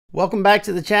Welcome back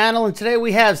to the channel, and today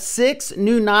we have 6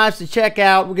 new knives to check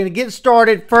out. We're going to get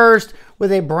started first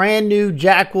with a brand new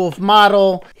Jack Wolf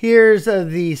model. Here's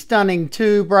the stunning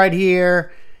tube right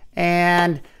here,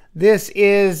 and this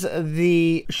is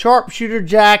the sharpshooter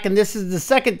jack, and this is the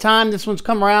second time this one's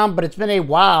come around, but it's been a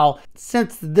while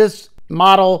since this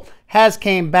model has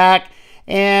came back,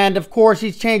 and of course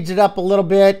he's changed it up a little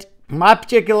bit. My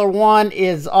particular one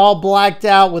is all blacked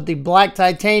out with the black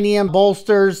titanium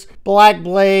bolsters, black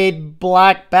blade,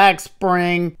 black back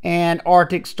spring, and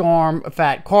Arctic Storm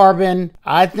fat carbon.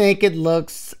 I think it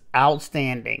looks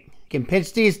outstanding. You can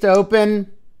pinch these to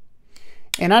open.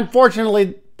 And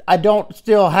unfortunately, I don't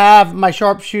still have my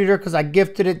sharpshooter because I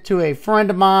gifted it to a friend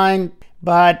of mine,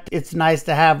 but it's nice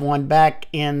to have one back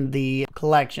in the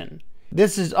collection.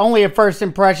 This is only a first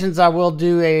impressions. I will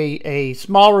do a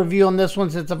small review on this one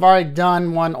since I've already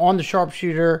done one on the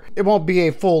sharpshooter. It won't be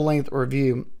a full length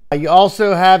review. You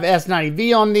also have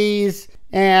S90V on these,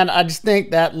 and I just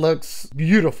think that looks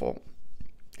beautiful.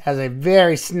 Has a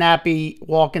very snappy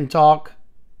walk and talk.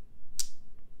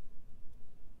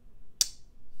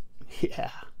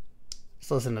 Yeah, let's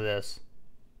listen to this.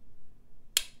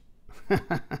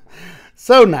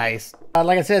 So nice.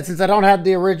 Like I said, since I don't have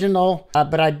the original,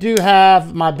 but I do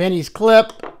have my Benny's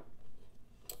clip.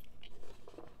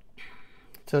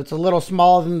 So it's a little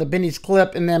smaller than the Benny's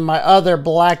clip. And then my other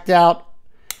blacked out.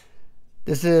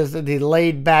 This is the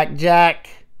laid back jack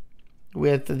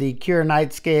with the Cure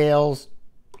Night scales.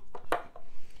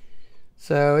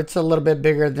 So it's a little bit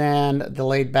bigger than the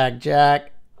laid back jack.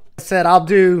 Like I said, I'll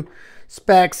do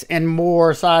specs and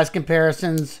more size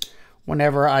comparisons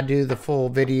whenever I do the full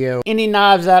video. Any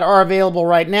knives that are available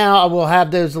right now, I will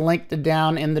have those linked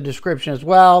down in the description as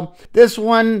well. This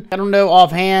one, I don't know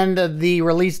offhand the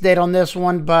release date on this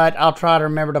one, but I'll try to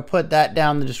remember to put that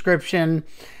down in the description.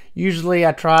 Usually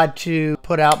I try to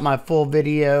put out my full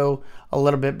video a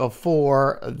little bit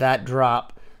before that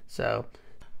drop. So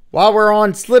while we're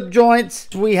on slip joints,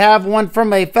 we have one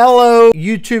from a fellow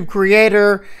YouTube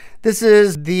creator. This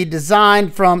is the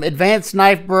design from Advanced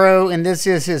Knife Bro, and this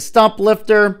is his stump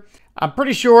lifter. I'm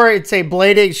pretty sure it's a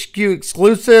Blade HQ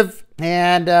exclusive,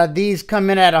 and these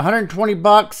come in at 120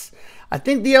 bucks. I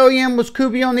think the OEM was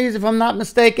Kubi on these, if I'm not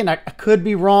mistaken. I could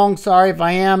be wrong. Sorry if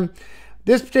I am.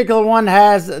 This particular one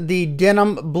has the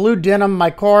denim, blue denim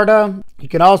micarta. You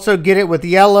can also get it with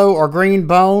yellow or green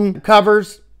bone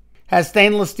covers. Has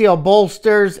stainless steel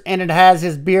bolsters, and it has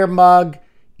his beer mug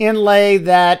inlay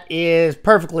that is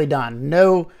perfectly done.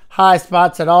 No high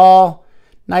spots at all.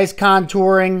 Nice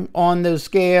contouring on those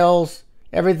scales.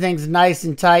 Everything's nice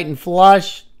and tight and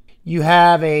flush. You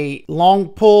have a long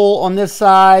pull on this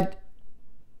side.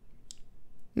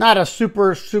 Not a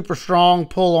super strong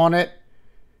pull on it.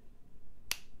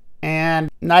 And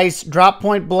nice drop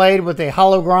point blade with a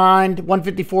hollow grind,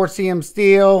 154 cm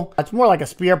steel. It's more like a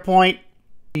spear point.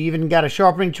 You even got a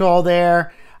sharpening choil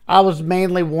there. I was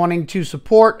mainly wanting to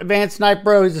support Advanced Knife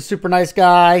Bro. He's a super nice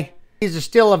guy. These are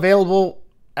still available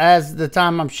as the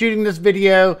time I'm shooting this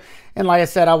video. And like I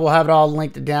said, I will have it all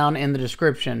linked down in the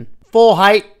description. Full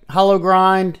height, hollow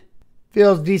grind.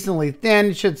 Feels decently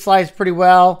thin. Should slice pretty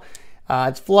well.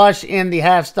 It's flush in the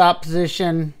half stop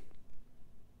position.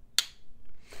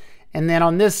 And then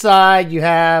on this side, you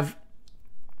have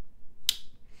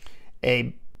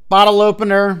a bottle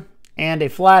opener and a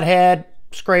flathead,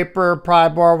 scraper, pry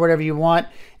bar, whatever you want.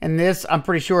 And this, I'm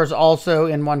pretty sure, is also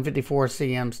in 154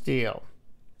 cm steel.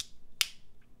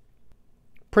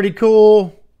 Pretty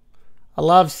cool. I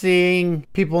love seeing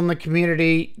people in the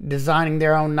community designing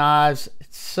their own knives.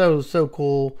 It's so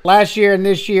cool. Last year and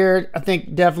this year, I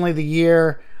think definitely the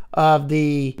year of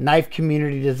the knife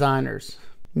community designers.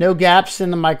 No gaps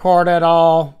in the micarta at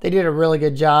all. They did a really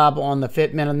good job on the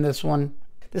fitment on this one.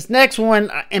 This next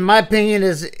one, in my opinion,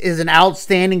 is an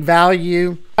outstanding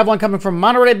value. I have one coming from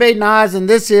Monterey Bay Knives, and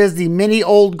this is the Mini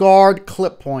Old Guard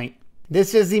Clip Point.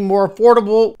 This is the more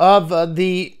affordable of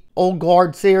the Old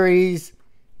Guard series.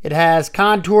 It has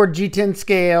contoured G10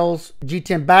 scales,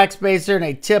 G10 backspacer, and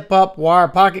a tip-up wire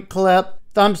pocket clip,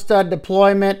 thumb stud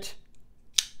deployment,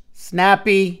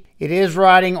 snappy. It is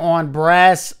riding on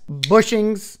brass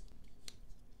bushings.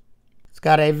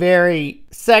 Got a very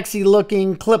sexy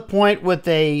looking clip point with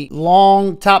a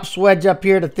long top swedge up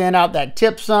here to thin out that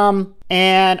tip some.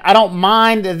 And I don't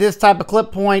mind this type of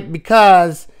clip point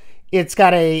because it's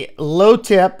got a low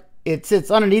tip. It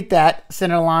sits underneath that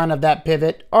center line of that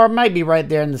pivot, or it might be right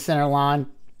there in the center line.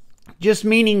 Just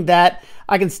meaning that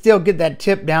I can still get that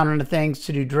tip down into things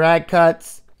to do drag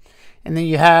cuts. And then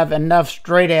you have enough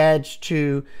straight edge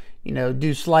to,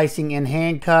 do slicing in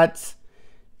hand cuts.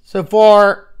 So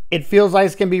far, It feels like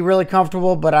it's going to be really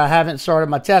comfortable, but I haven't started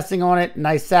my testing on it.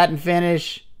 Nice satin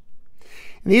finish.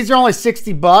 And these are only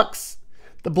 60 bucks.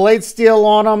 The blade steel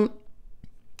on them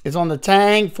is on the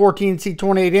Tang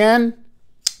 14C28N.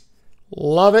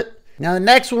 Love it. Now the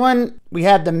next one, we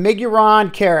have the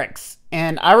Miguron Keryx.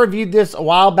 And I reviewed this a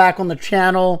while back on the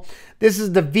channel. This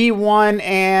is the V1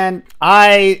 and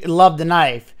I love the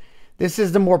knife. This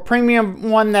is the more premium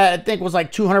one that I think was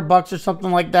like 200 bucks or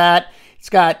something like that. It's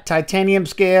got titanium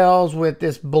scales with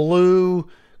this blue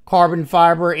carbon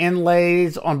fiber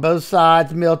inlays on both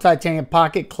sides, milled titanium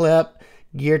pocket clip,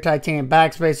 geared titanium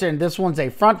backspacer, and this one's a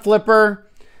front flipper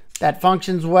that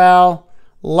functions well.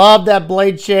 Love that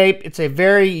blade shape. It's a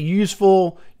very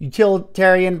useful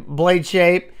utilitarian blade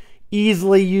shape.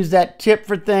 Easily use that tip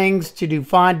for things to do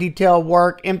fine detail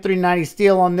work. M390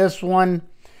 steel on this one.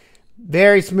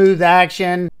 Very smooth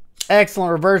action.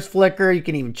 Excellent reverse flicker. You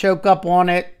can even choke up on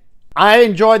it. I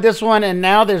enjoyed this one, and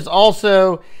now there's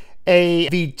also a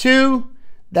V2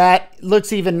 that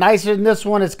looks even nicer than this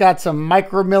one. It's got some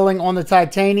micro milling on the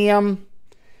titanium,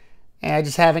 and I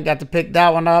just haven't got to pick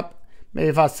that one up. Maybe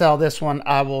if I sell this one,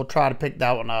 I will try to pick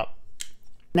that one up.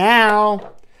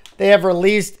 Now, they have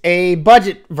released a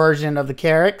budget version of the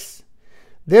Keryx.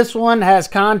 This one has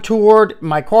contoured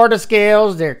micarta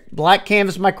scales. They're black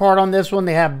canvas micarta on this one.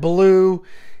 They have blue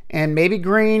and maybe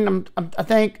green, I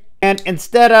think. And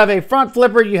instead of a front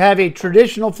flipper, you have a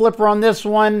traditional flipper on this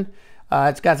one.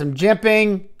 It's got some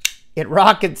jimping. It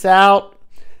rockets out.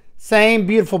 Same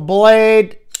beautiful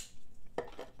blade.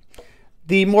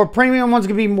 The more premium one's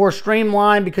going to be more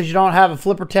streamlined because you don't have a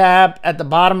flipper tab at the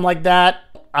bottom like that.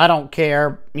 I don't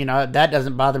care. You know, that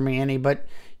doesn't bother me any, but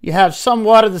you have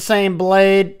somewhat of the same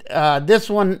blade. This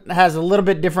one has a little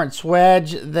bit different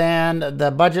swedge than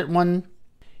the budget one.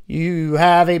 You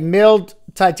have a milled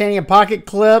titanium pocket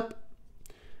clip,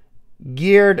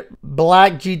 geared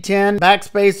black G10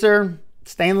 backspacer,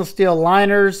 stainless steel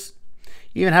liners.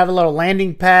 You even have a little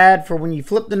landing pad for when you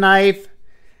flip the knife.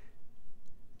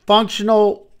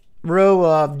 Functional row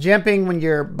of jimping when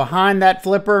you're behind that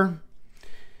flipper.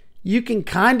 You can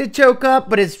kind of choke up,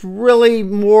 but it's really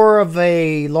more of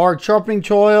a large sharpening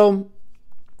choil. And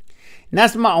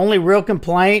that's my only real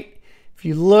complaint. If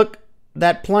you look,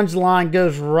 that plunge line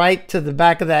goes right to the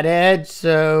back of that edge,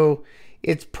 so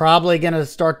it's probably going to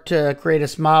start to create a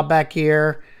smile back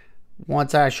here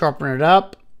once I sharpen it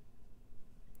up.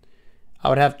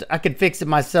 I could fix it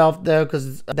myself though,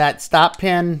 because that stop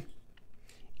pin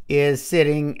is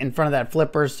sitting in front of that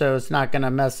flipper, so it's not going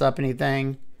to mess up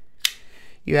anything.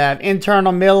 You have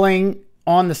internal milling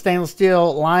on the stainless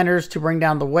steel liners to bring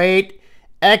down the weight.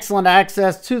 Excellent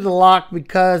access to the lock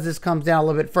because this comes down a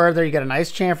little bit further. You got a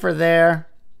nice chamfer there.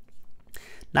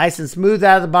 Nice and smooth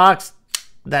out of the box.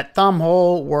 That thumb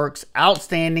hole works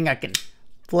outstanding. I can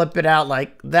flip it out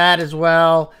like that as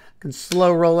well. I can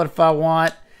slow roll it if I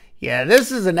want. Yeah,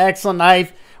 this is an excellent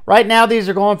knife. Right now, these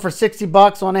are going for 60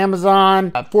 bucks on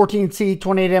Amazon.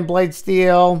 14C28N blade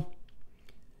steel.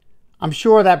 I'm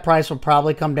sure that price will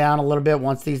probably come down a little bit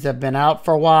once these have been out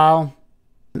for a while.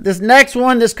 This next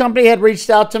one, this company had reached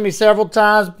out to me several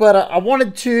times, but I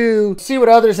wanted to see what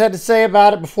others had to say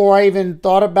about it before I even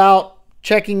thought about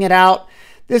checking it out.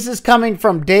 This is coming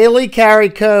from Daily Carry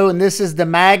Co., and this is the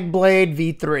Mag Blade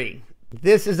V3.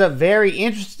 This is a very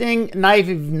interesting knife. If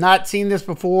you've not seen this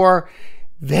before,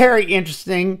 very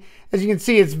interesting. As you can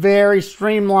see, it's very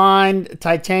streamlined,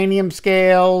 titanium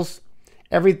scales.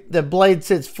 The blade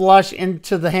sits flush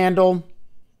into the handle.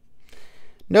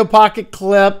 No pocket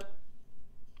clip.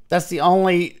 That's the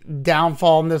only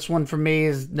downfall in this one for me,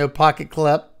 is no pocket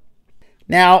clip.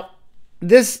 Now,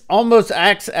 this almost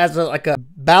acts as like a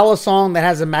balisong that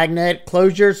has a magnetic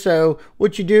closure. So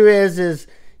what you do is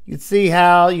you can see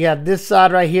how you have this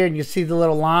side right here and you see the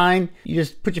little line. You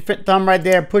just put your thumb right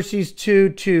there, push these two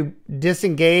to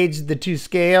disengage the two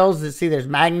scales. You see there's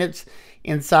magnets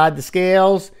inside the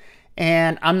scales.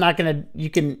 And I'm not going to, you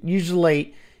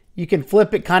can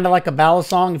flip it kind of like a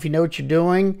balisong if you know what you're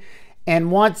doing.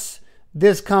 And once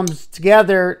this comes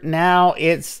together, now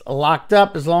it's locked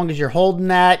up. As long as you're holding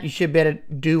that, you should be able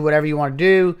to do whatever you want to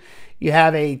do. You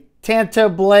have a Tanto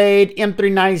blade,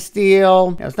 M390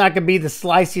 steel. It's not going to be the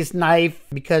sliciest knife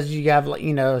because you have,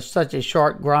 you know, such a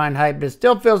sharp grind height, but it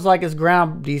still feels like it's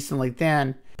ground decently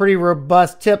thin. Pretty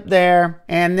robust tip there.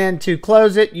 And then to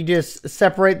close it, you just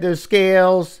separate those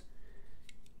scales.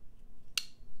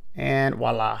 And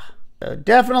voila. So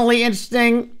definitely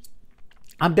interesting.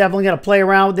 I'm definitely going to play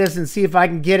around with this and see if I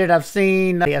can get it. I've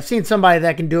seen somebody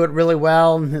that can do it really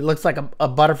well. And it looks like a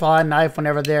butterfly knife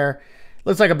whenever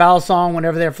looks like a balisong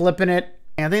whenever they're flipping it.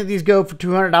 And I think these go for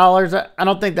 $200. I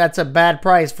don't think that's a bad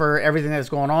price for everything that's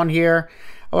going on here.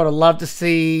 I would have loved to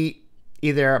see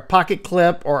either a pocket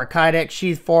clip or a Kydex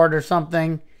sheath for it or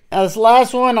something. Now this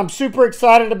last one I'm super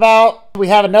excited about. We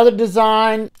have another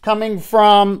design coming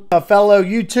from a fellow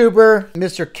YouTuber,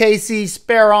 Mr. Casey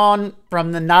Sparron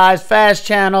from the Knives Fast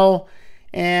channel.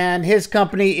 And his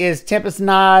company is Tempest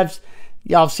Knives.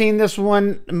 Y'all have seen this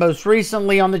one most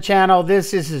recently on the channel.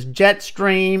 This is his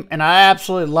Jetstream, and I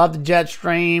absolutely love the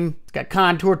Jetstream. It's got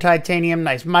contour titanium,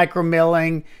 nice micro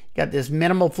milling. You got this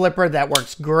minimal flipper that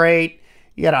works great.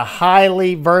 You got a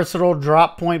highly versatile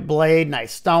drop point blade,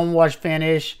 nice stone wash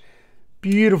finish,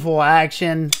 beautiful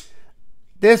action.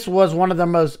 This was one of the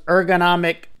most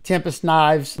ergonomic Tempest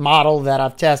Knives model that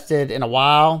I've tested in a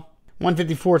while.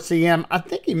 154 cm. I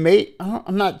think he may,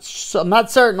 I'm not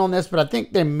certain on this, but I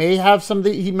think they may have some,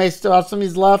 he may still have some of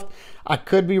these left. I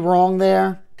could be wrong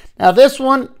there. Now this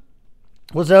one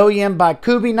was OEM by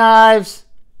Kubi Knives.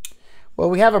 Well,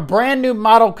 we have a brand new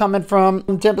model coming from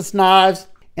Tempest Knives,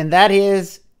 and that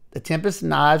is the Tempest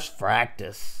Knives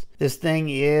Fractus. This thing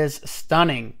is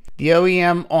stunning. The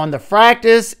OEM on the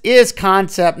Fractus is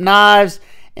Concept Knives.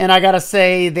 And I gotta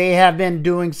say, they have been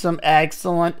doing some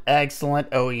excellent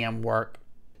OEM work.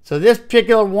 So this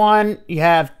particular one, you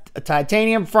have a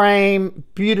titanium frame,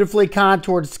 beautifully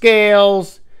contoured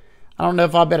scales. I don't know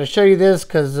if I'll better show you this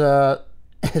because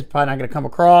it's probably not gonna come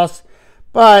across.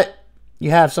 But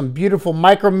you have some beautiful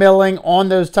micro milling on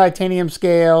those titanium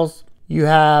scales. You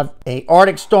have a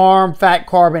Arctic Storm fat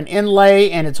carbon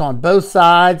inlay, and it's on both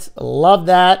sides. Love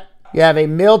that. You have a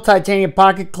milled titanium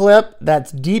pocket clip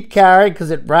that's deep carry because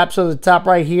it wraps over the top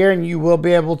right here, and you will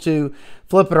be able to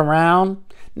flip it around.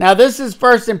 Now this is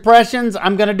first impressions.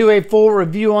 I'm going to do a full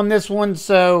review on this one,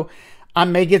 so I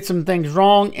may get some things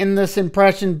wrong in this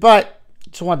impression, but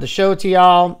just wanted to show it to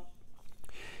y'all.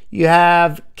 You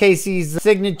have Casey's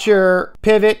signature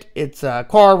pivot. It's a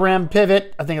car rim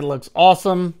pivot. I think it looks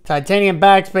awesome. Titanium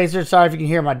backspacer. Sorry if you can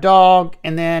hear my dog.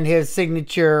 And then his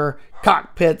signature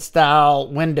cockpit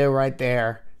style window right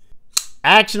there.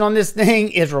 Action on this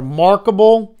thing is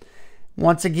remarkable.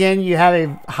 Once again, you have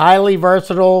a highly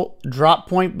versatile drop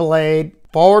point blade,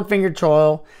 forward finger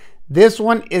choil. This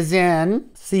one is in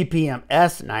CPM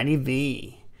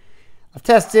S90V. I've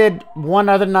tested one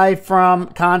other knife from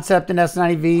Concept in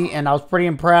S90V, and I was pretty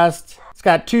impressed. It's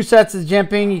got two sets of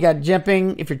jimping. You got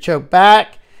jimping if you're choked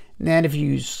back, and then if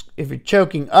you're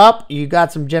choking up, you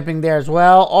got some jimping there as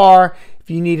well. Or if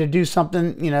you need to do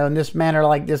something, you know, in this manner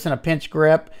like this in a pinch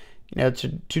grip, you know, to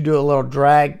do a little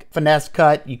drag finesse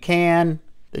cut, you can.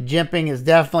 The jimping is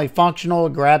definitely functional.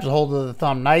 It grabs a hold of the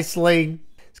thumb nicely.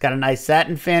 It's got a nice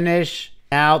satin finish.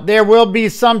 Now, there will be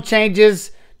some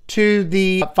changes to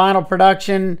the final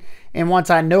production, and once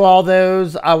I know all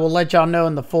those, I will let y'all know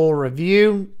in the full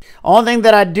review. Only thing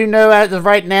that I do know as of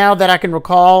right now that I can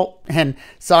recall, and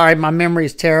sorry, my memory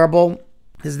is terrible,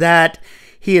 is that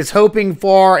he is hoping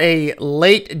for a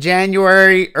late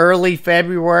January, early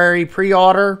February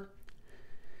pre-order.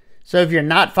 So if you're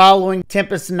not following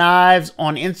Tempest Knives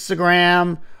on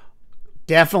Instagram,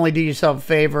 definitely do yourself a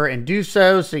favor and do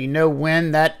so you know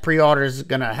when that pre-order is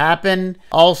going to happen.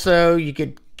 Also, you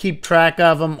could keep track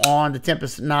of them on the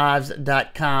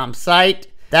TempestKnives.com site.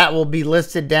 That will be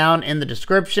listed down in the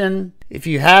description. If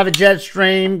you have a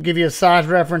Jetstream, give you a size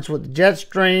reference with the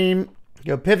Jetstream.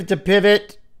 Go pivot to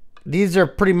pivot. These are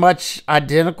pretty much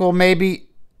identical, maybe.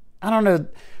 I don't know.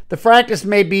 The Fractus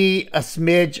may be a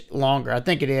smidge longer. I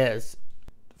think it is.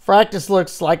 Fractus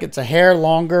looks like it's a hair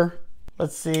longer.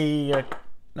 Let's see.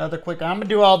 Another quick. I'm going to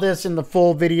do all this in the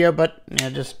full video, but you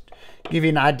know, just give you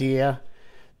an idea.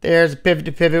 There's a pivot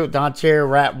to pivot with the anterior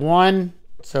Rat 1.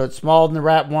 So it's smaller than the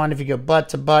Rat 1. If you go butt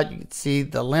to butt, you can see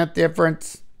the length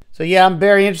difference. So yeah, I'm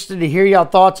very interested to hear y'all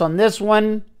thoughts on this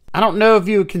one. I don't know if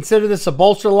you would consider this a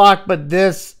bolster lock, but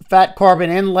this fat carbon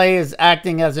inlay is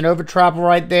acting as an over-trapple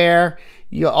right there.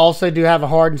 You also do have a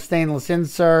hardened stainless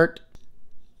insert.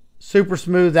 Super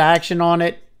smooth action on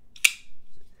it.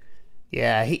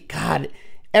 Yeah, God,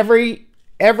 every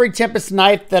Tempest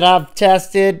knife that I've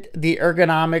tested, the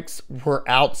ergonomics were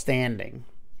outstanding.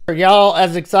 Are y'all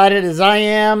as excited as I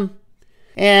am?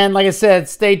 And like I said,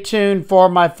 stay tuned for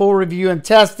my full review and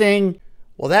testing.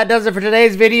 Well, that does it for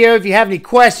today's video. If you have any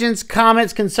questions,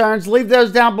 comments, concerns, leave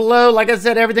those down below. Like I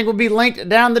said, everything will be linked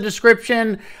down in the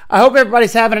description. I hope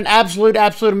everybody's having an absolute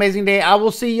amazing day. I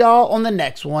will see y'all on the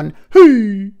next one.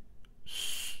 Hey.